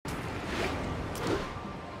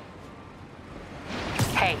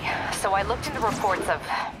So I looked into reports of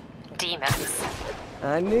demons.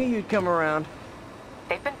 I knew you'd come around.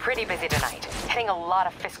 They've been pretty busy tonight, hitting a lot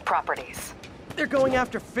of Fisk properties. They're going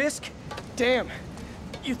after Fisk? Damn.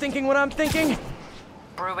 You thinking what I'm thinking?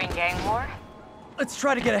 Brewing gang war? Let's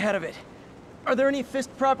try to get ahead of it. Are there any Fisk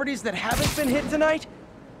properties that haven't been hit tonight?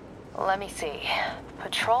 Let me see.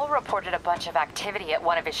 Patrol reported a bunch of activity at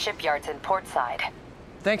one of his shipyards in Portside.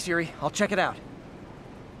 Thanks, Yuri. I'll check it out.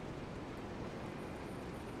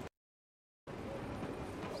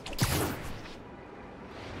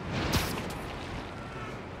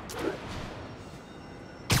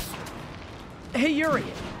 Hey, Yuri.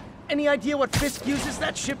 Any idea what Fisk uses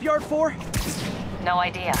that shipyard for? No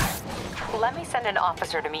idea. Let me send an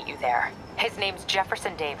officer to meet you there. His name's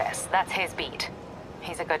Jefferson Davis. That's his beat.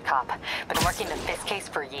 He's a good cop. Been working the Fisk case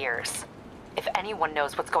for years. If anyone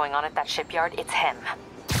knows what's going on at that shipyard, it's him.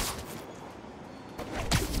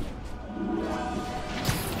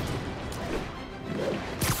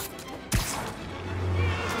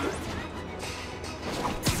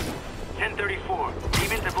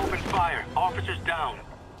 Demons have opened fire. Officers down.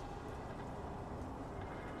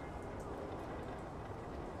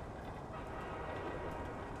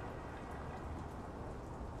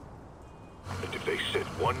 And if they set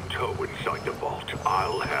one toe inside the vault,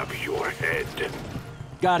 I'll have your head.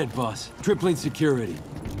 Got it, boss. Tripling security.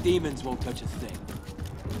 Demons won't touch a thing.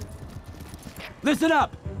 Listen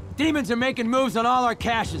up! Demons are making moves on all our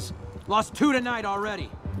caches. Lost 2 tonight already.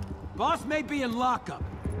 Boss may be in lockup,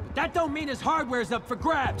 but that don't mean his hardware's up for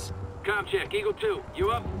grabs. Com check. Eagle 2, you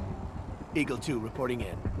up? Eagle 2 reporting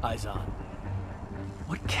in. Eyes on.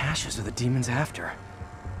 What caches are the demons after?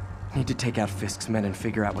 Need to take out Fisk's men and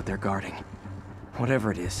figure out what they're guarding.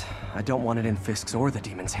 Whatever it is, I don't want it in Fisk's or the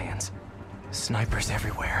demons' hands. Snipers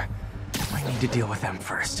everywhere. I need to deal with them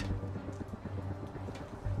first.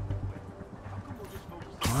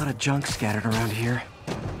 A lot of junk scattered around here.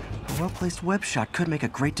 A well-placed web shot could make a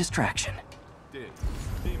great distraction.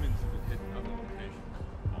 Demons have been hitting other locations.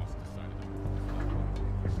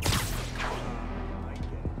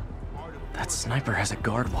 That sniper has a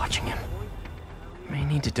guard watching him. May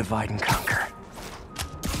need to divide and conquer.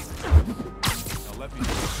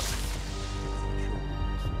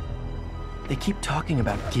 They keep talking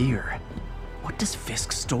about gear. What does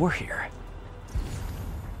Fisk store here?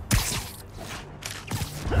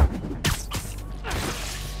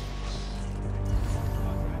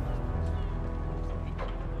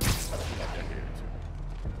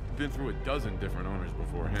 Been through a dozen different owners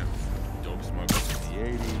before him. Dope smugglers in the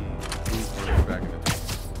 80s, food dealers back in the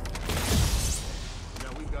 20s.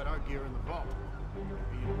 Now we've got our gear in the vault.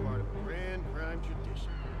 Being part of a grand crime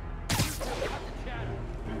tradition.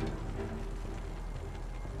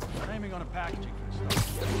 Aiming on a packaging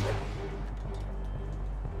stuff.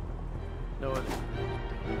 No other.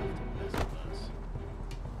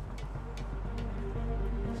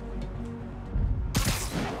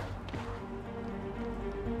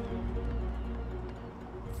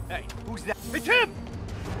 Hey, who's that? It's him!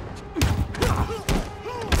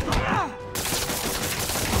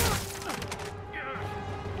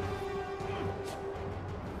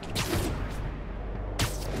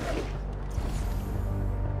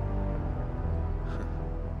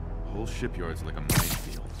 Whole shipyard's like a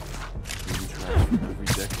minefield. Moving trash from every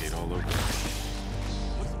decade all over.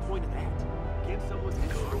 What's the point of that? Can't someone...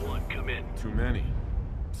 Cobra 1, come in. Too many.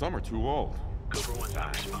 Some are too old. Cobra 1's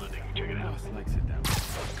not responding. Check it out. Boss likes it that way.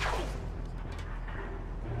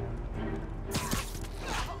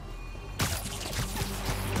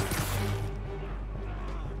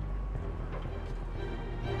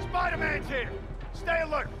 Spider-Man's here! Stay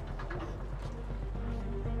alert!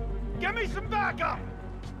 Give me some backup!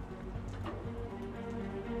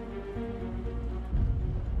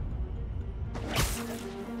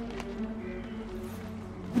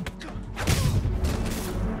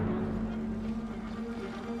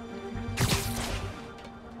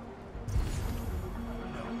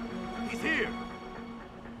 He's here!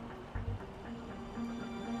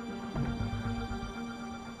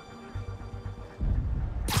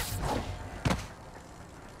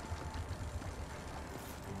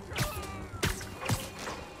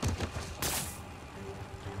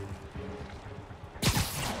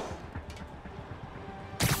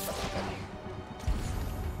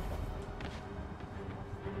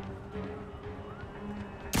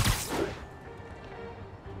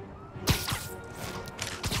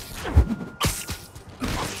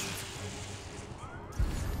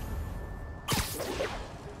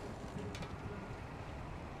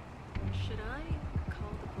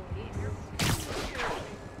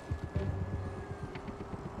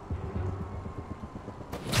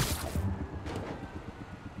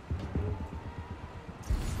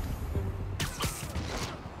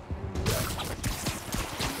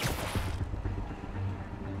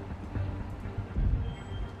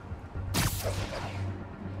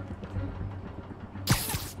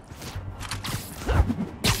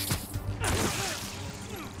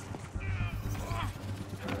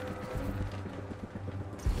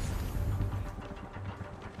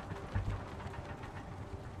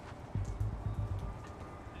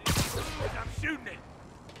 shooting it!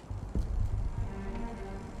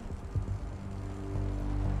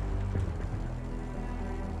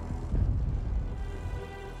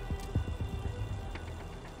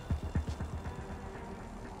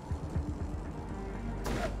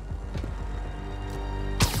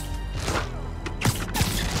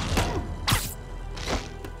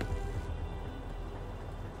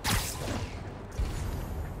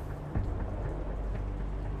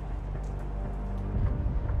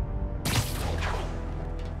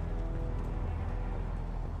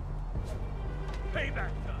 Payback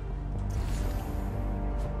time!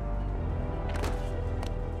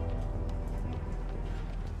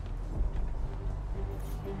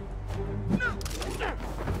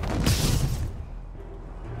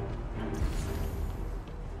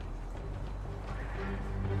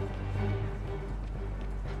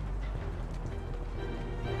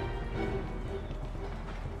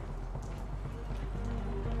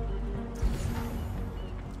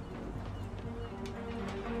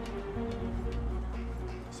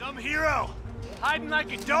 Some hero! Hiding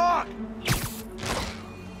like a dog!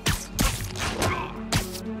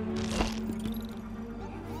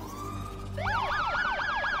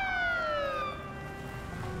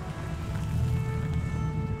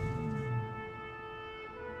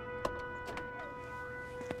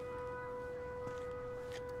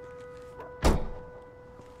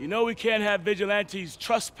 You know we can't have vigilantes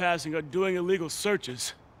trespassing or doing illegal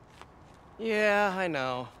searches. Yeah, I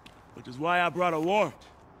know. Which is why I brought a warrant.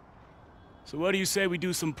 So what do you say we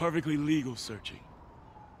do some perfectly legal searching?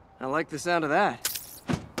 I like the sound of that.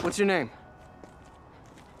 What's your name?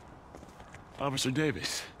 Officer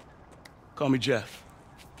Davis. Call me Jeff.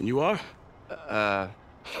 And you are?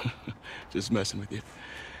 Just messing with you.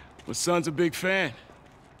 My son's a big fan.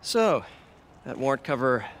 So, that warrant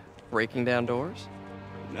cover breaking down doors?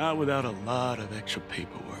 Not without a lot of extra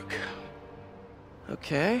paperwork.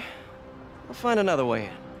 Okay. I'll find another way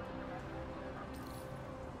in.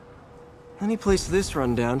 Any place this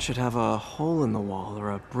rundown should have a hole in the wall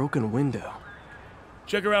or a broken window.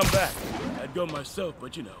 Check around back. I'd go myself,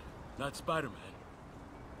 but you know, not Spider-Man.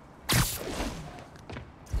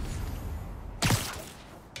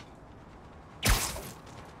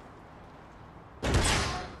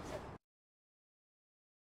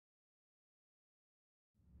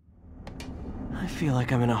 I feel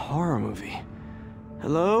like I'm in a horror movie.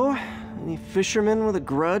 Hello? Any fisherman with a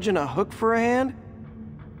grudge and a hook for a hand?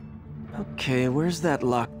 Okay, where's that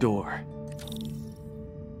locked door?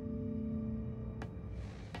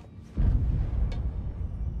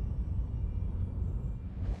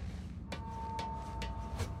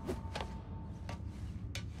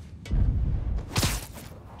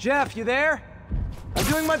 Jeff, you there? I'm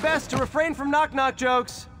doing my best to refrain from knock-knock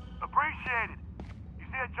jokes. Appreciate it. You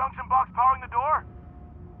see a junction box powering the door?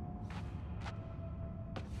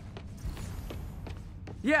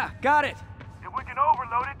 Yeah, got it. If we can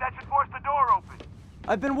overload it, that should force the door open.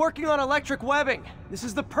 I've been working on electric webbing. This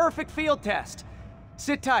is the perfect field test.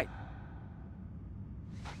 Sit tight.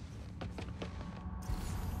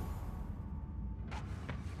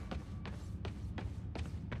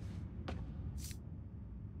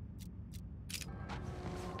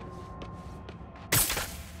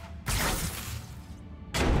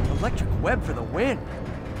 Electric web for the win.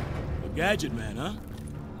 A gadget man, huh?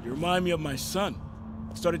 You remind me of my son.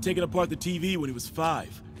 Started taking apart the TV when he was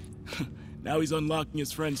 5. Now he's unlocking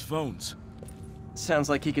his friends' phones. Sounds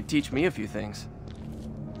like he could teach me a few things.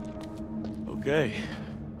 Okay.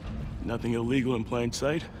 Nothing illegal in plain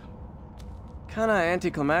sight? Kinda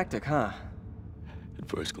anticlimactic, huh? At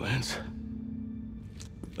first glance.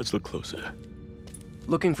 Let's look closer.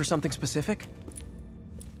 Looking for something specific?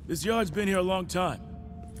 This yard's been here a long time.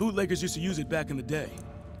 Bootleggers used to use it back in the day.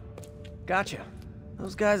 Gotcha.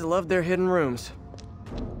 Those guys loved their hidden rooms.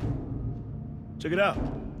 Check it out.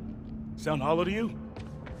 Sound hollow to you?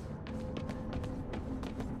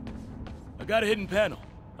 I got a hidden panel,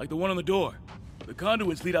 like the one on the door. The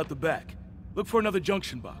conduits lead out the back. Look for another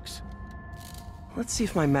junction box. Let's see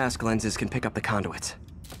if my mask lenses can pick up the conduits.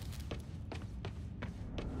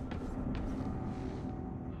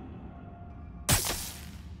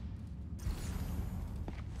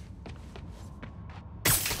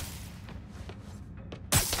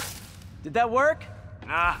 Did that work?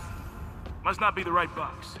 Nah. Must not be the right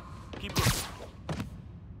box. Keep looking.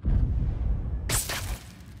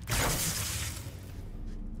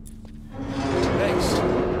 Thanks.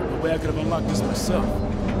 No way I could have unlocked this myself.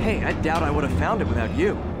 Hey, I doubt I would have found it without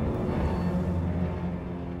you.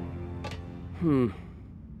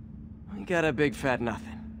 We got a big fat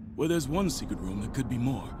nothing. Well, there's one secret room that could be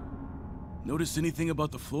more. Notice anything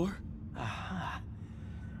about the floor?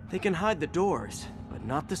 They can hide the doors, but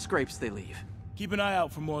not the scrapes they leave. Keep an eye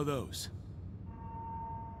out for more of those.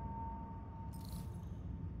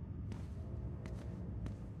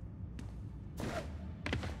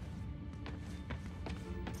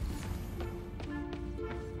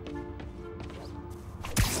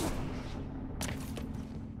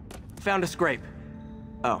 Found a scrape.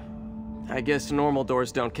 Oh. I guess normal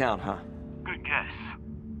doors don't count, huh? Good guess.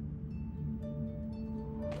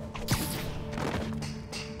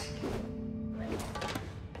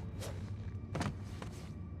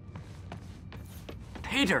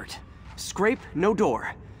 Pay dirt. Scrape, no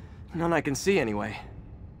door. None I can see anyway.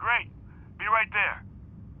 Great. Be right there.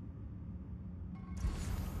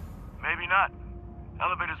 Maybe not.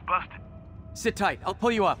 Elevator's busted. Sit tight, I'll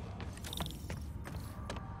pull you up.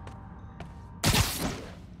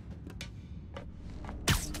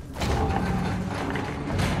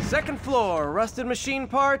 Second floor, rusted machine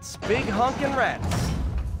parts, big honkin' rats.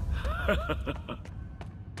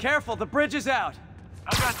 Careful, the bridge is out.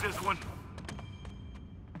 I got this one.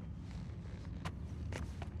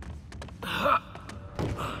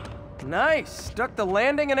 Nice, stuck the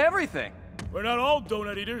landing and everything. We're not all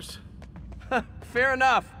donut eaters. Fair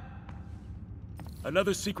enough.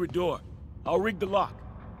 Another secret door. I'll rig the lock.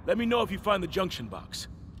 Let me know if you find the junction box.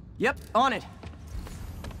 Yep, on it.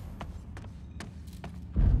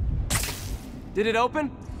 Did it open?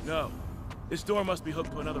 No. This door must be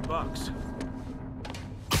hooked to another box.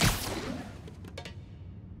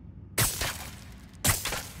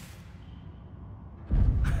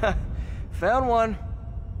 Found one.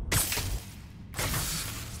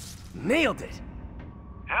 Nailed it.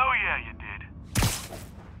 Hell yeah, you did.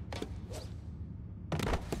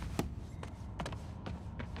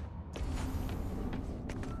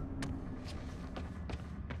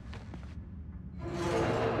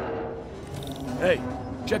 Hey,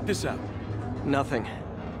 check this out. Nothing.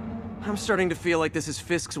 I'm starting to feel like this is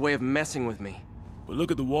Fisk's way of messing with me. But look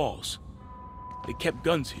at the walls. They kept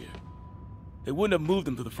guns here. They wouldn't have moved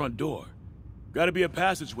them to the front door. Gotta be a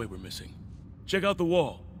passageway we're missing. Check out the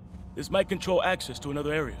wall. This might control access to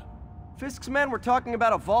another area. Fisk's men were talking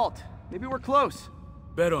about a vault. Maybe we're close.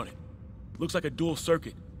 Bet on it. Looks like a dual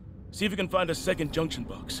circuit. See if you can find a second junction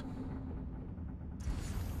box.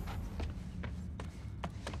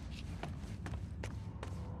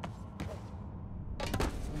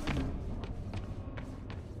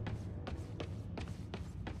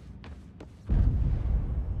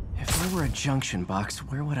 If there were a junction box,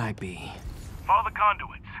 where would I be? Follow the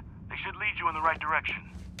conduits. They should lead you in the right direction.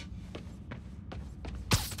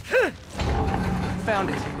 Found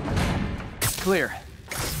it. Clear.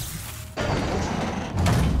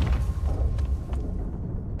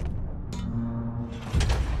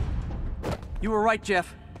 You were right,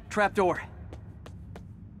 Jeff. Trapdoor.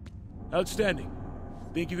 Outstanding.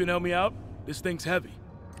 Think you can help me out? This thing's heavy.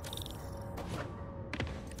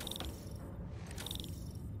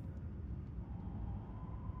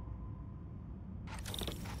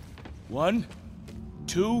 One,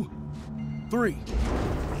 two, three.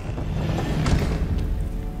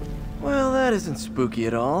 Well, that isn't spooky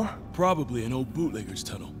at all. Probably an old bootlegger's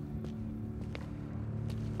tunnel.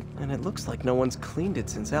 And it looks like no one's cleaned it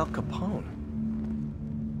since Al Capone.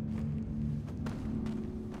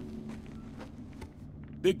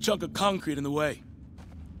 Big chunk of concrete in the way.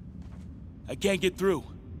 I can't get through.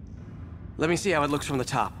 Let me see how it looks from the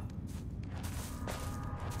top.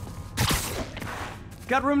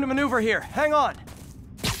 Got room to maneuver here. Hang on.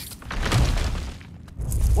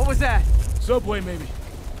 What was that? Subway, maybe.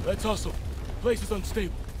 Let's hustle. Place is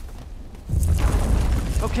unstable.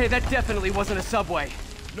 Okay, that definitely wasn't a subway.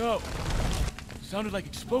 No. Sounded like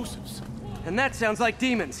explosives. And that sounds like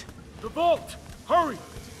demons. The vault! Hurry!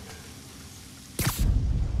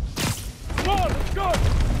 Come on, let's go!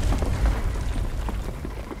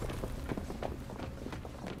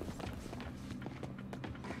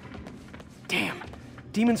 Damn.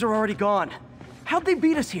 Demons are already gone. How'd they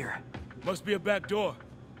beat us here? Must be a back door.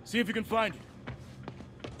 See if you can find it.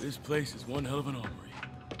 This place is one hell of an armory.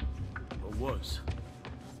 Or was.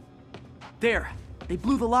 There. They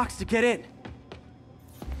blew the locks to get in.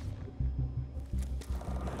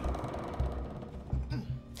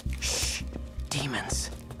 Shh. Demons.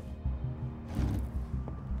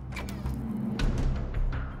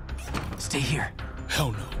 Stay here.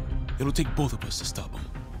 Hell no. It'll take both of us to stop them.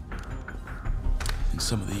 And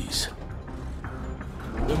some of these.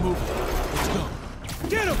 They're moving. Let's go.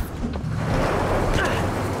 Get him!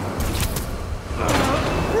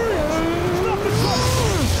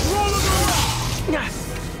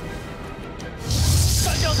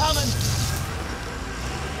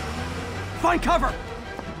 Find cover!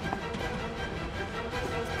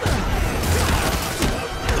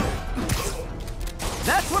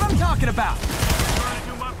 That's what I'm talking about! Trying to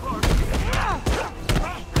do my part.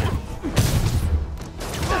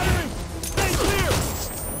 Firing! Stay clear!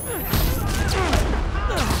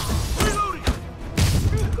 Reloading!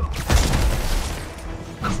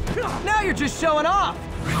 Now you're just showing off!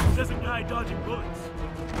 There's a guy dodging bullets.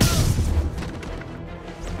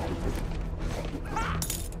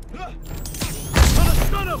 Gonna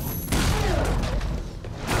stun him!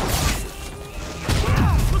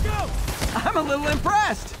 Look out! I'm a little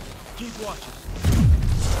impressed! Keep watching.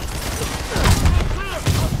 Clear!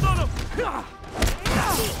 I'll stun him!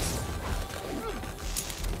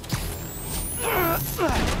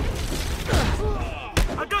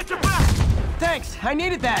 I got your back! Thanks, I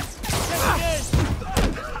needed that!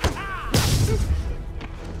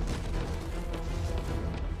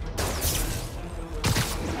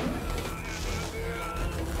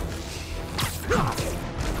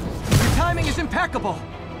 Your timing is impeccable!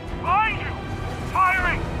 Behind you!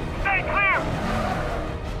 Firing! Stay clear!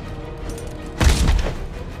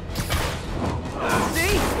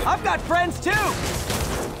 See? I've got friends too!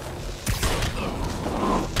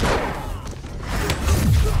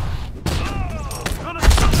 Gonna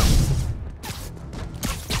stun him!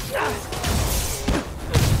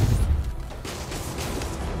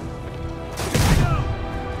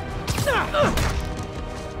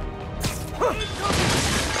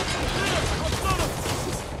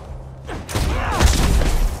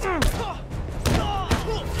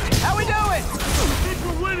 How we doing? Think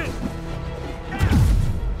we're winning!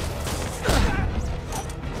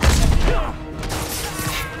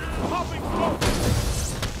 Popping smoke!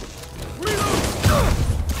 Reload!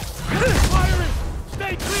 Firing!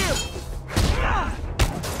 Stay clear!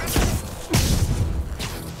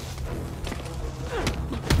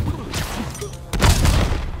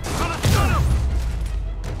 Gonna stun him!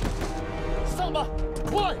 Samba!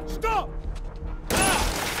 Boy, stop!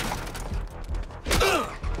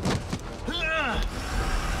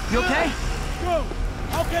 You okay? Go!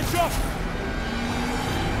 I'll catch up!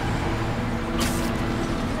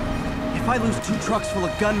 If I lose 2 trucks full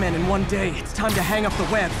of gunmen in one day, it's time to hang up the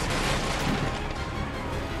webs.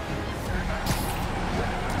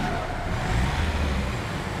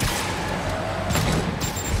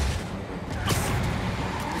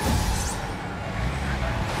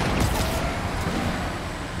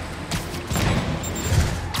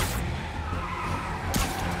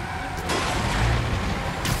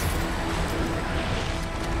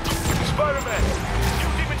 Spider-Man! You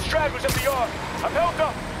demon stragglers at the yard! I'm held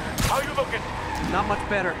up! How you looking? Not much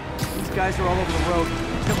better. These guys are all over the road.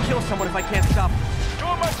 They'll kill someone if I can't stop them.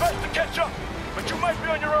 Doing my best to catch up, but you might be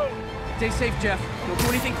on your own. Stay safe, Jeff. Don't do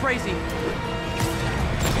anything crazy.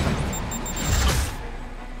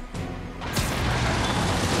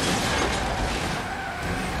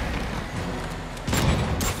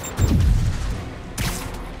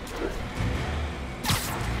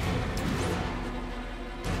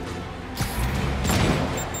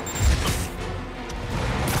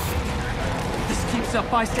 Up,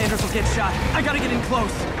 bystanders will get shot. I gotta get in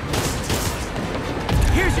close.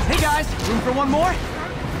 Here's your... Hey guys, room for one more?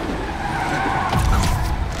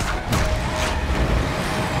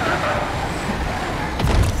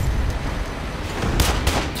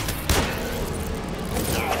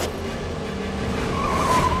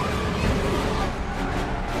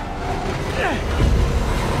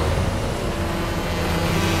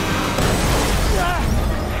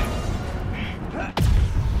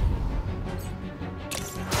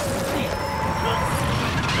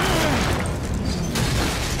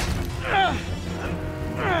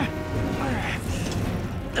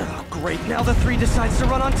 Great, now the 3 decides to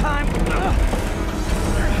run on time.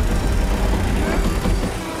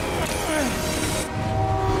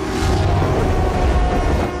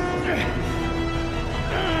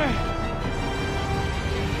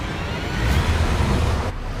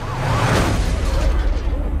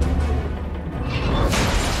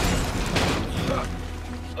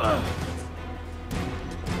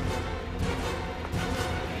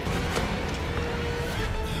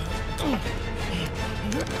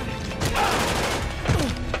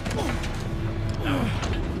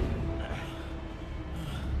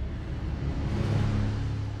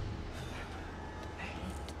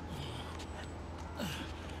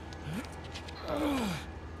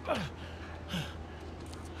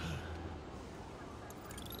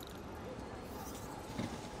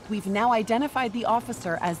 We've now identified the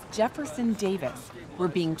officer as Jefferson Davis. We're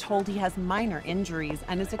being told he has minor injuries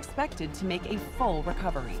and is expected to make a full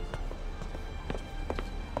recovery.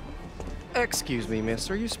 Excuse me,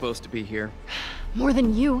 miss. Are you supposed to be here? More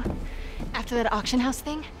than you. After that auction house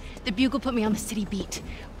thing, The Bugle put me on the city beat,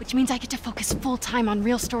 which means I get to focus full-time on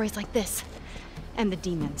real stories like this. And the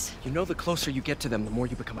demons. You know the closer you get to them, the more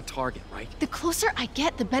you become a target, right? The closer I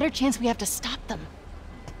get, the better chance we have to stop them.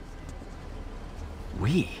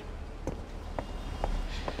 We?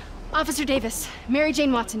 Officer Davis, Mary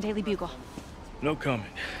Jane Watson, Daily Bugle. No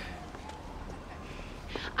comment.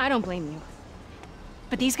 I don't blame you.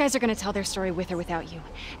 But these guys are gonna tell their story with or without you,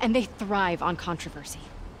 and they thrive on controversy.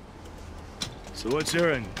 So what's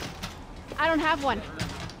your end? I don't have one.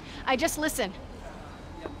 I just listen.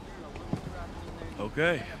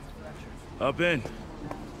 Okay. Up in.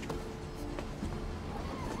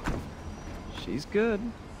 She's good.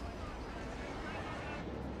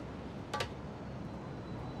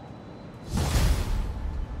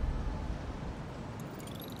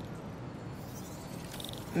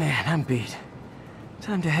 Man, I'm beat.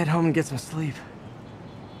 Time to head home and get some sleep.